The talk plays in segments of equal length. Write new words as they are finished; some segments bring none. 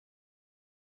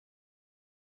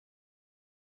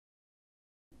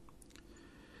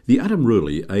The Adam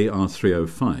Rouilly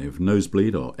AR305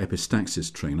 Nosebleed or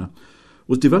Epistaxis Trainer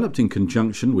was developed in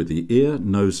conjunction with the Ear,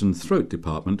 Nose and Throat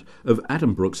Department of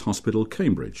Addenbrooke's Hospital,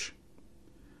 Cambridge.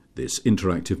 This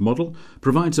interactive model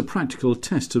provides a practical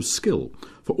test of skill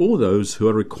for all those who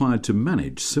are required to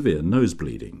manage severe nose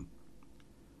bleeding.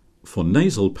 For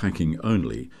nasal packing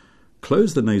only,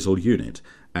 close the nasal unit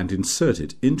and insert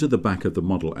it into the back of the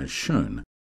model as shown,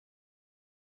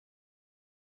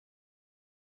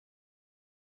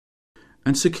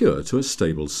 and secure to a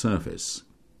stable surface.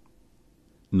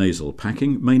 Nasal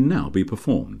packing may now be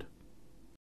performed.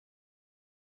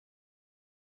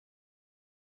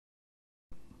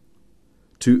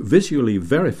 To visually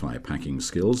verify packing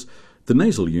skills, the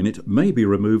nasal unit may be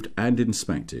removed and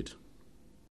inspected.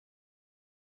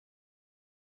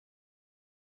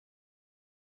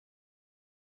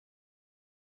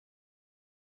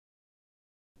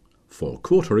 For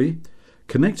cautery,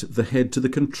 connect the head to the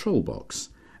control box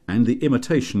and the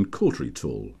imitation cautery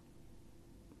tool.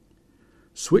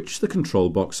 Switch the control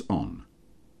box on.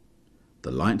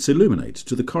 The lights illuminate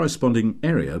to the corresponding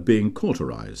area being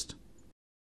cauterized.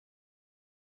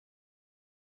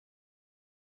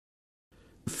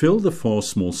 Fill the 4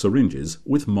 small syringes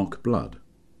with mock blood.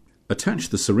 Attach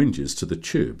the syringes to the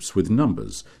tubes with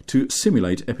numbers to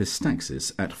simulate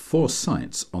epistaxis at 4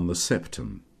 sites on the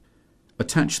septum.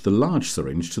 Attach the large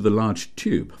syringe to the large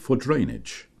tube for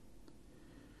drainage.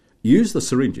 Use the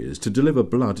syringes to deliver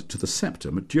blood to the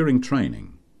septum during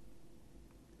training.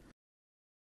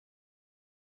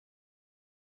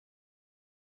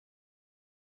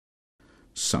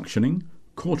 Suctioning,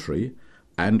 cautery,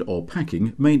 and/or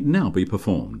packing may now be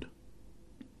performed.